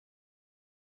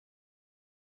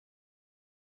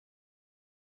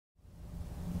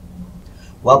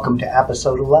Welcome to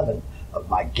episode 11 of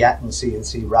my Gatton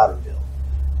CNC router build.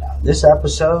 Now, this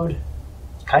episode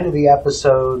is kind of the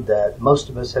episode that most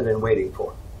of us have been waiting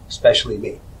for, especially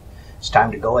me. It's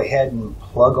time to go ahead and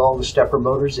plug all the stepper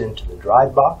motors into the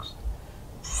drive box,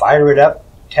 fire it up,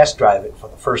 test drive it for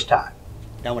the first time.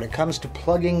 Now, when it comes to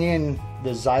plugging in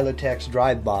the Xylotex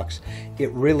drive box,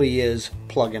 it really is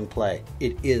plug and play.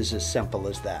 It is as simple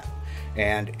as that.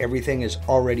 And everything is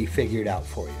already figured out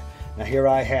for you. Now here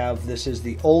I have, this is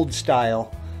the old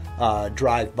style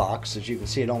drive box. As you can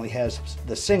see, it only has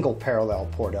the single parallel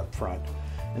port up front.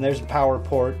 And there's the power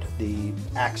port, the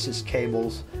axis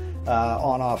cables,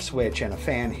 on-off switch, and a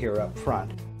fan here up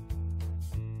front.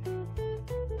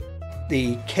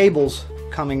 The cables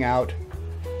coming out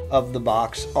of the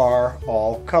box are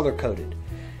all color-coded.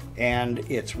 And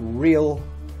it's real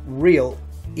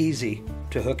easy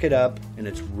to hook it up, and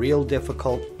it's real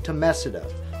difficult to mess it up,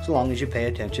 as long as you pay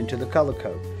attention to the color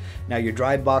code. Now, your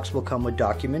drive box will come with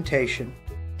documentation.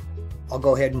 I'll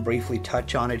go ahead and briefly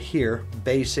touch on it here.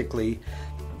 Basically,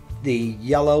 the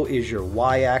yellow is your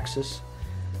Y-axis,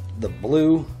 the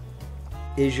blue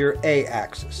is your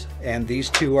A-axis, and these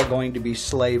two are going to be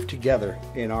slaved together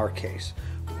in our case,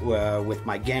 with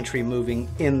my gantry moving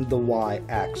in the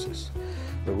Y-axis.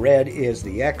 The red is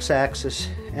the X-axis,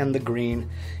 and the green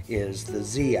is the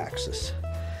Z-axis.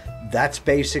 That's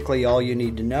basically all you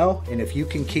need to know, and if you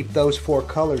can keep those four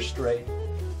colors straight,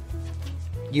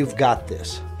 you've got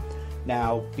this.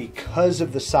 Now, because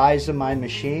of the size of my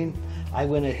machine, I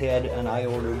went ahead and I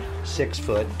ordered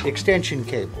 6-foot extension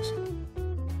cables.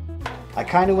 I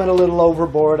kind of went a little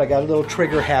overboard. I got a little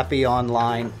trigger happy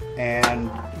online and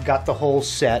got the whole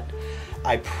set.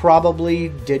 I probably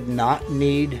did not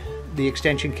need the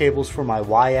extension cables for my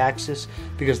Y-axis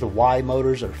because the Y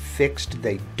motors are fixed.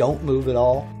 They don't move at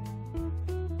all.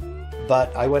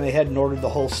 But I went ahead and ordered the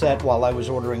whole set while I was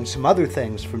ordering some other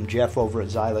things from Jeff over at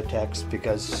Xylotex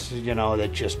because, you know,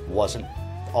 that just wasn't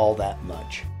all that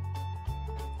much.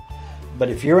 But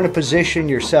if you're in a position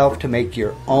yourself to make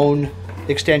your own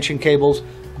extension cables,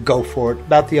 go for it.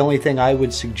 About the only thing I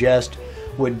would suggest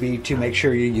would be to make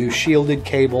sure you use shielded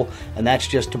cable, and that's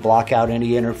just to block out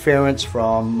any interference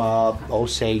from,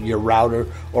 say, your router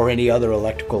or any other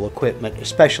electrical equipment,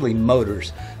 especially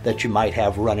motors that you might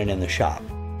have running in the shop.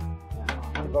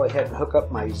 I'm going to go ahead and hook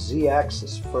up my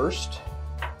Z-axis first,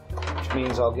 which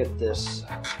means I'll get this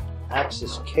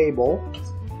axis cable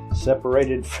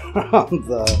separated from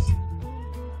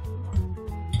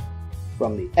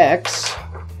the X.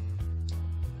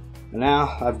 And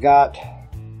now I've got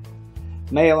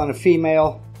male and a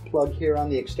female plug here on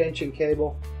the extension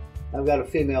cable. I've got a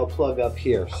female plug up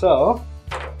here. So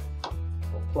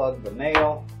we'll plug the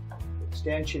male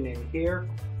extension in here,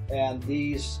 and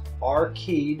these are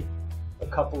keyed a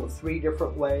couple of 3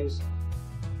 different ways.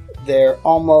 They're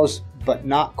almost but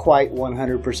not quite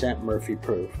 100% Murphy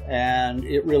proof, and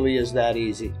it really is that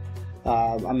easy.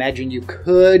 Imagine you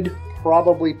could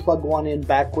probably plug one in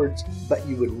backwards, but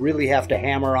you would really have to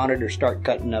hammer on it or start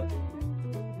cutting up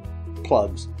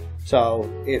plugs.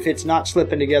 So if it's not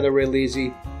slipping together real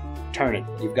easy, turn it.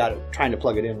 You've got it trying to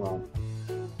plug it in wrong.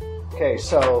 Okay,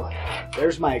 so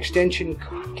there's my extension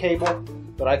cable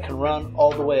that I can run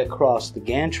all the way across the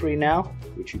gantry now,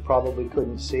 which you probably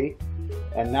couldn't see.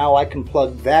 And now I can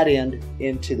plug that end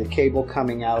into the cable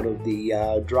coming out of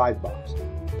the drive box.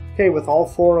 Okay, with all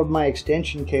 4 of my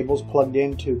extension cables plugged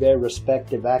into their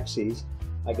respective axes,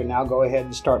 I can now go ahead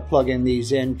and start plugging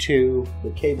these into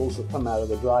the cables that come out of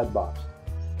the drive box.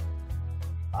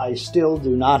 I still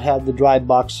do not have the drive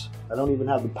box. I don't even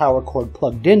have the power cord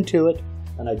plugged into it,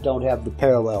 and I don't have the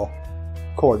parallel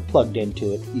cord plugged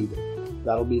into it either.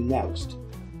 That'll be next.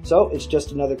 So it's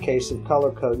just another case of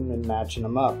color coding and matching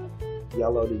them up.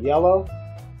 Yellow to yellow,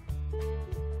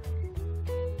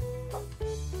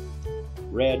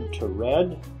 red to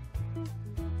red,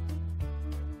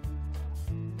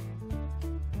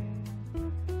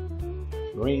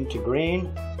 green to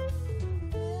green,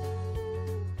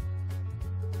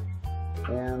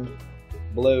 and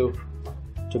blue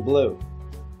to blue.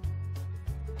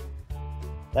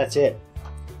 That's it.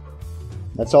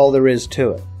 That's all there is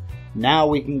to it. Now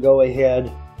we can go ahead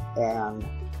and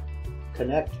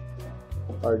connect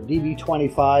our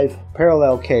DB25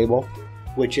 parallel cable,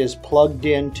 which is plugged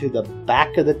into the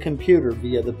back of the computer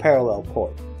via the parallel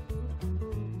port.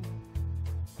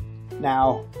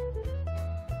 Now,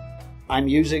 I'm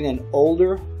using an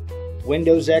older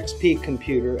Windows XP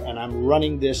computer, and I'm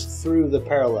running this through the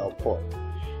parallel port.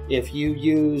 If you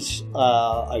use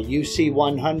a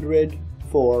UC100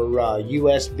 for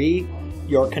USB,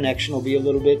 your connection will be a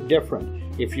little bit different.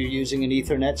 If you're using an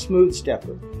Ethernet smooth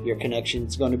stepper, your connection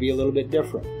is going to be a little bit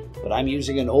different. But I'm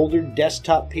using an older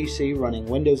desktop PC running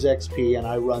Windows XP, and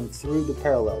I run through the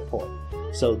parallel port.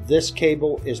 So this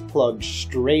cable is plugged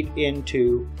straight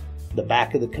into the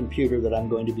back of the computer that I'm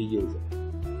going to be using.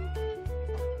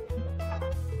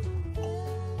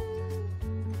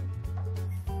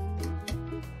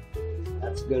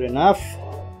 That's good enough.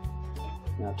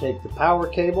 Now take the power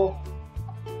cable,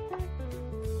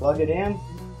 plug it in,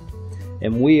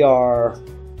 and we are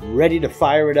ready to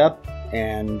fire it up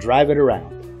and drive it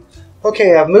around.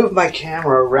 Okay, I've moved my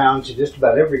camera around to just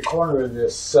about every corner of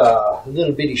this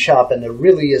little bitty shop, and there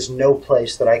really is no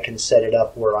place that I can set it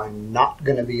up where I'm not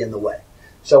going to be in the way.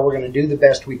 So we're going to do the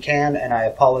best we can, and I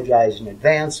apologize in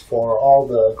advance for all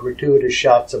the gratuitous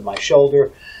shots of my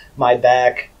shoulder, my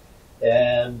back,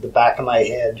 and the back of my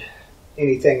head,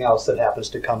 anything else that happens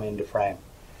to come into frame.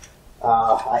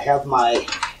 I have my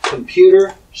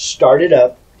computer started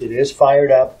up. It is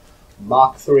fired up.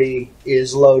 Mach 3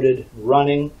 is loaded,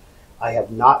 running. I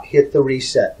have not hit the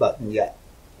reset button yet.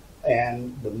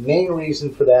 And the main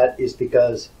reason for that is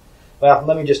because, well,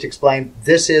 let me just explain.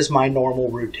 This is my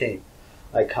normal routine.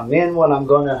 I come in when I'm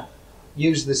going to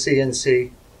use the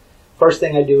CNC. First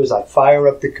thing I do is I fire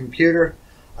up the computer.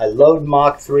 I load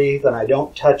Mach 3, then I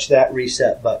don't touch that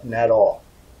reset button at all.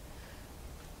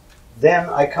 Then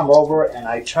I come over and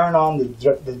I turn on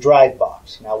the drive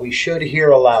box. Now we should hear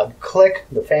a loud click.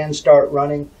 The fans start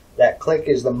running. That click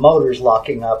is the motors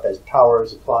locking up as power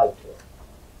is applied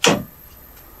to it.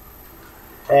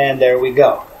 And there we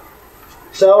go.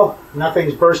 So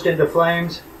nothing's burst into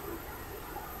flames.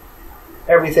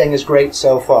 Everything is great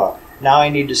so far. Now I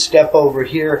need to step over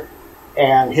here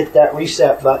and hit that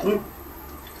reset button.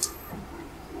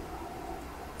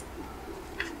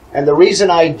 And the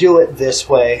reason I do it this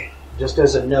way, just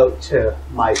as a note to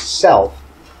myself,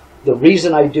 the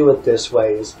reason I do it this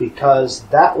way is because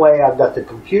that way I've got the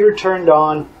computer turned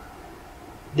on,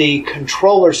 the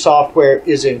controller software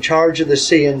is in charge of the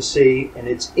CNC, and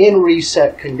it's in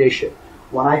reset condition.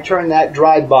 When I turn that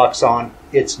drive box on,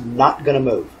 it's not going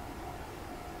to move.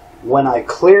 When I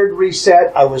cleared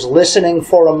reset, I was listening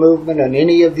for a movement on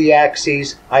any of the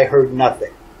axes. I heard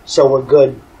nothing. So we're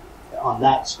good on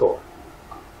that score.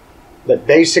 But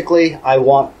basically, I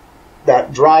want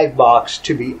that drive box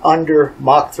to be under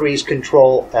Mach 3's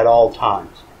control at all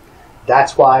times.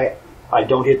 That's why I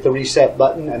don't hit the reset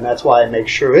button, and that's why I make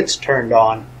sure it's turned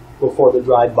on before the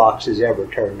drive box is ever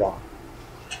turned on.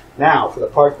 Now, for the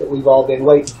part that we've all been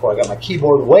waiting for, I got my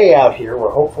keyboard way out here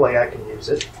where hopefully I can use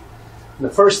it. And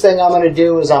the first thing I'm going to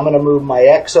do is I'm going to move my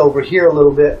X over here a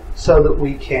little bit so that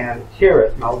we can hear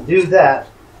it. And I'll do that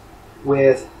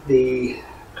with the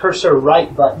cursor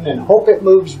right button and hope it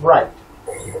moves right.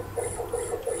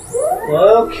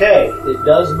 Okay, it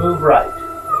does move right.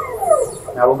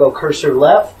 Now we'll go cursor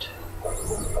left.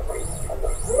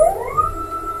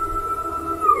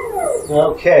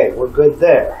 Okay, we're good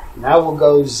there. Now we'll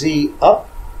go Z up.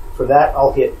 For that,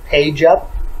 I'll hit page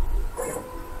up.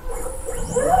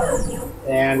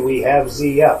 And we have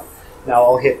Z up. Now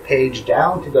I'll hit page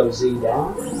down to go Z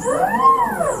down.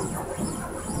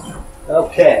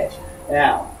 Okay,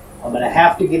 now I'm going to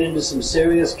have to get into some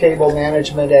serious cable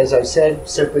management, as I said,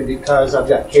 simply because I've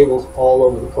got cables all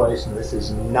over the place and this is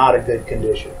not a good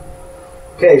condition.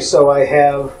 Okay, so I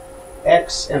have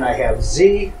X and I have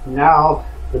Z. Now,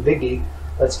 the biggie,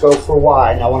 let's go for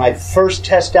Y. Now, when I first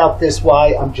test out this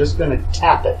Y, I'm just going to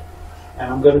tap it.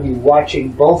 And I'm going to be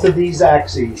watching both of these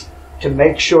axes to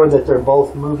make sure that they're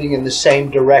both moving in the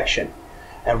same direction.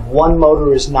 And one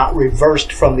motor is not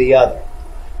reversed from the other.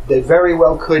 They very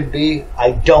well could be.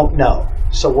 I don't know.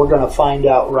 So we're going to find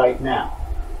out right now.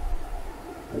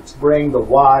 Let's bring the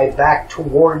Y back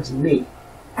towards me.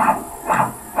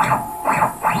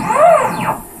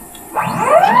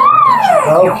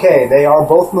 Okay, they are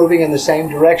both moving in the same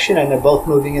direction and they're both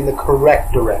moving in the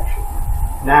correct direction.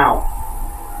 Now,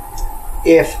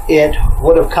 if it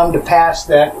would have come to pass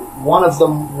that one of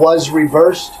them was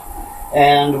reversed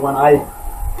and when I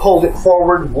pulled it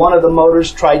forward, one of the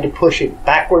motors tried to push it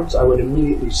backwards, I would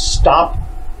immediately stop,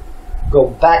 go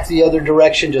back the other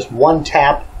direction, just one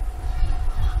tap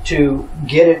to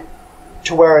get it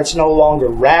to where it's no longer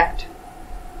racked,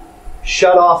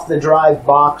 shut off the drive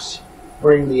box,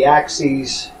 bring the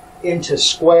axes into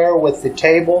square with the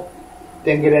table,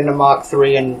 then get into Mach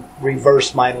 3 and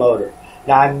reverse my motor.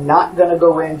 Now I'm not going to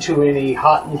go into any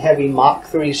hot and heavy Mach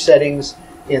 3 settings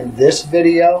in this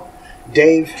video.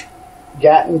 Dave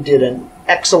Gatton did an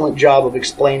excellent job of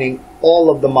explaining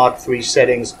all of the Mach 3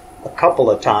 settings a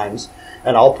couple of times,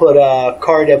 and I'll put a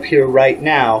card up here right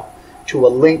now to a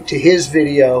link to his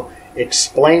video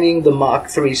explaining the Mach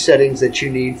 3 settings that you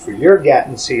need for your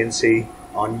Gatton CNC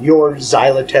on your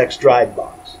Xylatex drive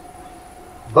box.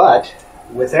 But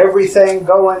with everything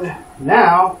going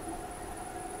now,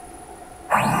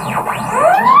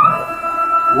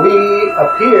 we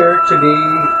appear to be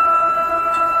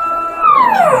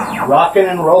rocking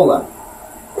and rolling.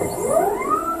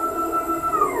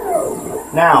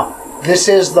 Now, this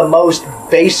is the most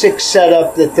basic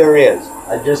setup that there is.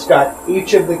 I just got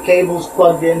each of the cables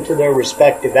plugged into their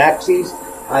respective axes.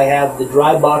 I have the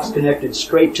dry box connected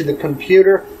straight to the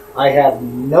computer. I have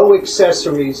no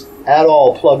accessories at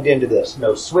all plugged into this.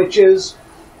 No switches,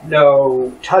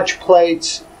 no touch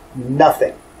plates,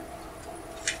 nothing.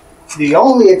 The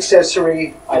only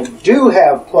accessory I do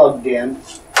have plugged in,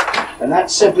 and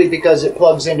that's simply because it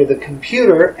plugs into the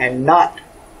computer and not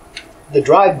the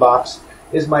drive box,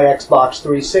 is my Xbox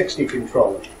 360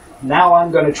 controller. Now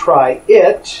I'm going to try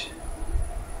it.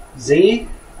 Z.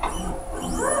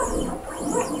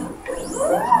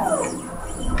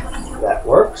 That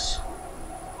works.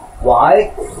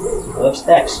 Y. Oops,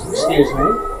 X, excuse me.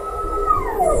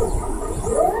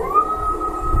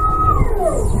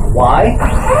 Y.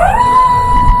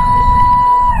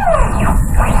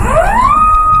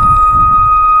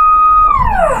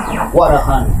 What a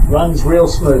hunt. Runs real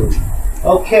smooth.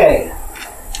 Okay.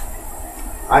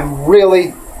 I'm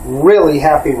really, really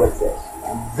happy with this.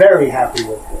 I'm very happy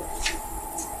with this.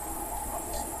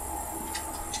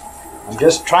 I'm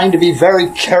just trying to be very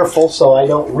careful so I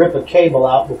don't rip a cable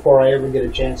out before I ever get a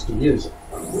chance to use it.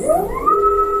 But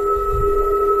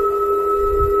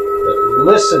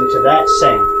listen to that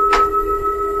sing.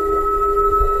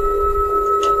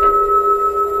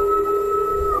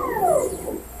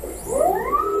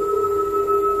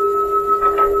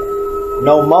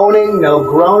 No moaning, no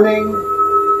groaning,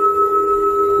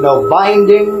 no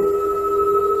binding.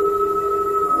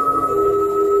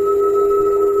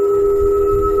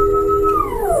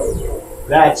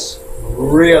 That's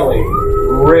really,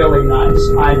 really nice.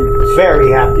 I'm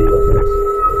very happy with this.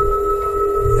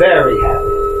 Very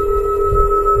happy.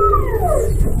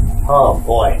 Oh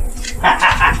boy.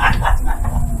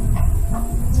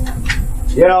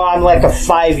 You know, I'm like a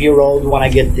 5-year-old when I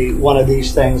get one of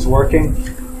these things working.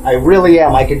 I really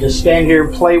am. I can just stand here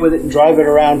and play with it and drive it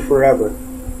around forever.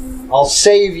 I'll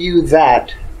save you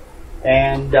that,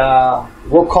 and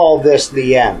we'll call this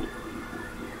the end.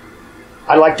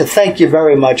 I'd like to thank you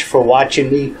very much for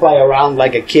watching me play around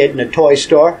like a kid in a toy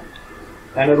store.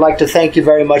 And I'd like to thank you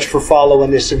very much for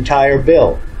following this entire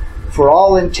build. For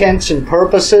all intents and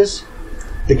purposes,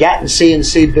 the Gatton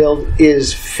CNC build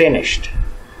is finished.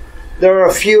 There are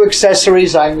a few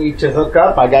accessories I need to hook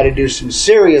up. I got to do some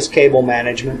serious cable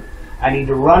management. I need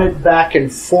to run it back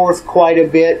and forth quite a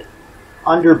bit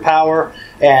under power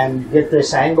and get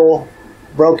this angle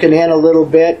broken in a little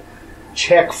bit.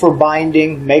 Check for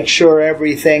binding, make sure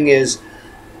everything is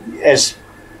as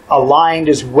aligned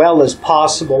as well as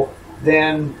possible.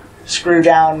 Then screw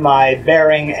down my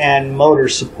bearing and motor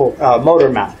support, motor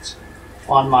mounts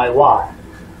on my Y.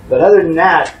 But other than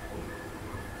that,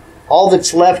 all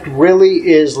that's left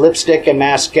really is lipstick and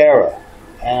mascara.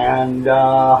 And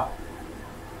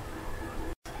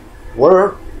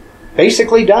we're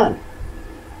basically done.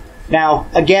 Now,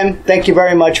 again, thank you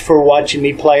very much for watching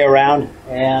me play around.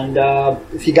 And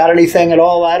if you got anything at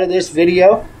all out of this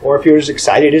video, or if you're as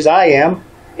excited as I am,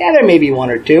 yeah, there may be one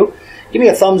or two, give me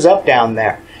a thumbs up down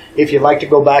there. If you'd like to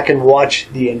go back and watch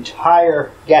the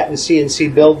entire Gatton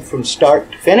CNC build from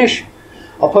start to finish,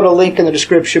 I'll put a link in the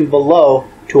description below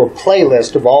to a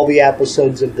playlist of all the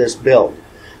episodes of this build.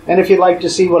 And if you'd like to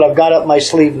see what I've got up my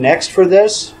sleeve next for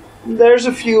this, there's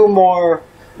a few more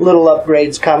little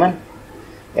upgrades coming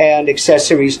and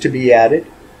accessories to be added.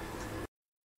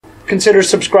 Consider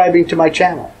subscribing to my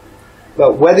channel.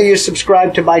 But whether you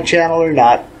subscribe to my channel or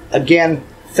not, again,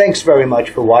 thanks very much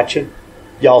for watching.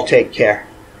 Y'all take care.